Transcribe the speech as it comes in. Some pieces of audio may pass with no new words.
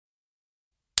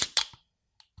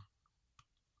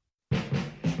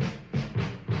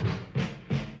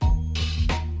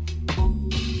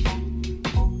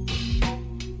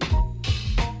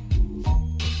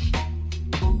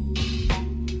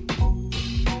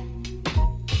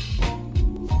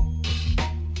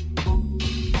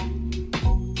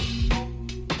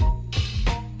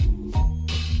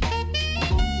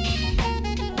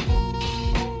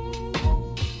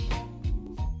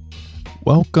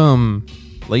Welcome,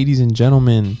 ladies and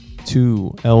gentlemen,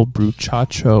 to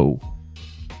Brewchacho.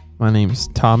 My name's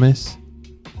Thomas.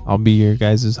 I'll be your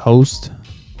guys' host.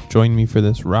 Join me for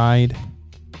this ride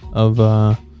of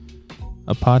a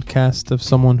podcast of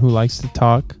someone who likes to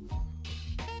talk,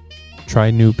 try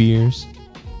new beers,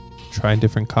 try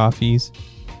different coffees,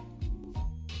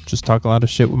 just talk a lot of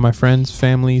shit with my friends,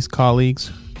 families,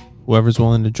 colleagues, whoever's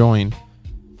willing to join.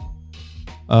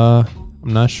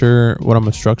 I'm not sure what I'm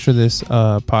going to structure this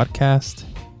podcast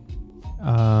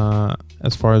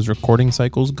as far as recording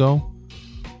cycles go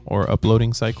or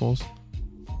uploading cycles.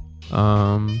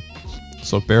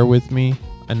 So bear with me.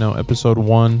 I know episode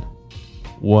one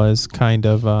was kind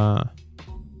of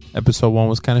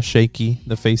shaky.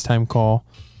 The FaceTime call,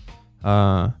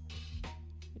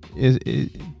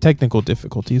 technical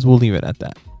difficulties. We'll leave it at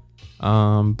that.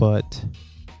 But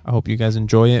I hope you guys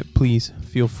enjoy it. Please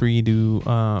feel free to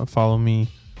follow me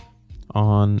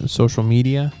on social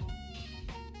media.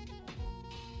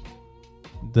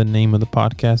 The name of the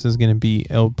podcast is going to be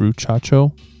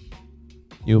Brewchacho.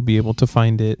 You'll be able to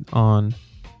find it on,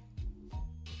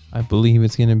 I believe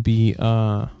it's going to be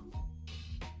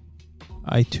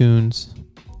iTunes,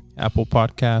 Apple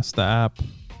Podcasts, the app,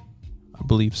 I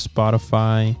believe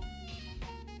Spotify,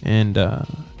 and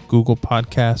Google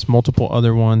Podcasts, multiple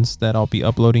other ones that I'll be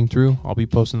uploading through. I'll be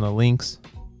posting the links.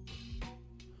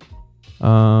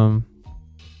 So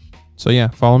yeah,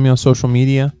 follow me on social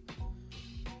media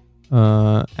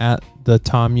at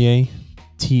thetomye,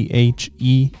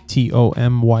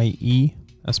 thetomye.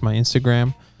 That's my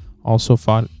Instagram. Also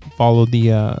follow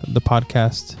the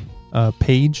podcast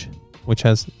page, which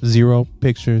has 0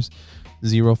 pictures,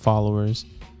 0 followers,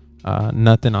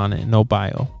 nothing on it, no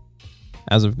bio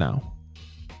as of now.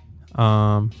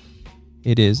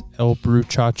 It is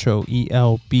Brewchacho,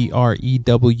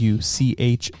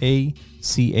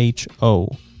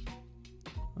 ELBREWCHACHO.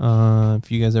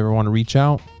 If you guys ever want to reach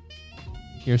out,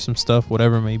 hear some stuff,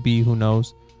 whatever it may be, who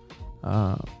knows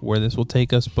where this will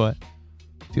take us, but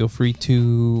feel free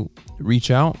to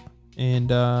reach out and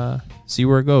see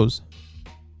where it goes.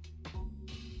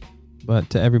 But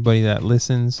to everybody that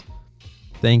listens,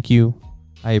 thank you.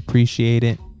 I appreciate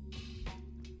it.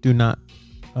 Do not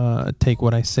take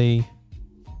what I say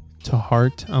to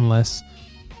heart unless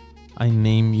I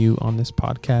name you on this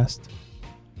podcast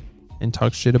and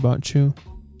talk shit about you.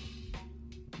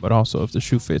 But also, if the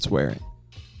shoe fits, wear it.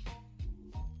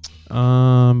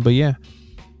 But yeah,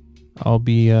 I'll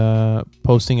be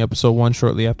posting episode 1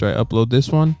 shortly after I upload this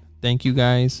one. Thank you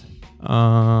guys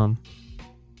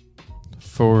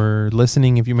for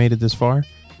listening. If you made it this far,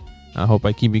 I hope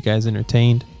I keep you guys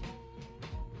entertained.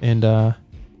 And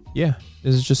yeah,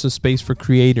 this is just a space for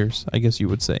creators, I guess you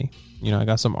would say. You know, I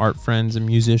got some art friends and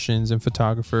musicians and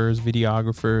photographers,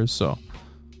 videographers, so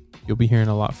you'll be hearing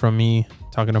a lot from me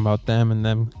talking about them and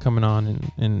them coming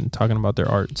on and talking about their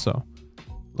art. So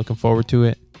looking forward to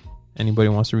it. Anybody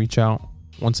wants to reach out,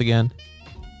 once again,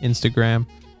 Instagram,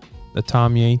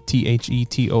 thetomye,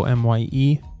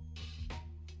 thetomye,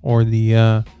 or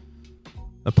the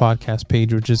podcast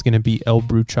page, which is going to be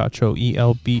Brewchacho,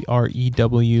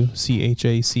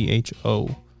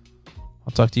 ELBREWCHACHO.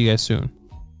 I'll talk to you guys soon.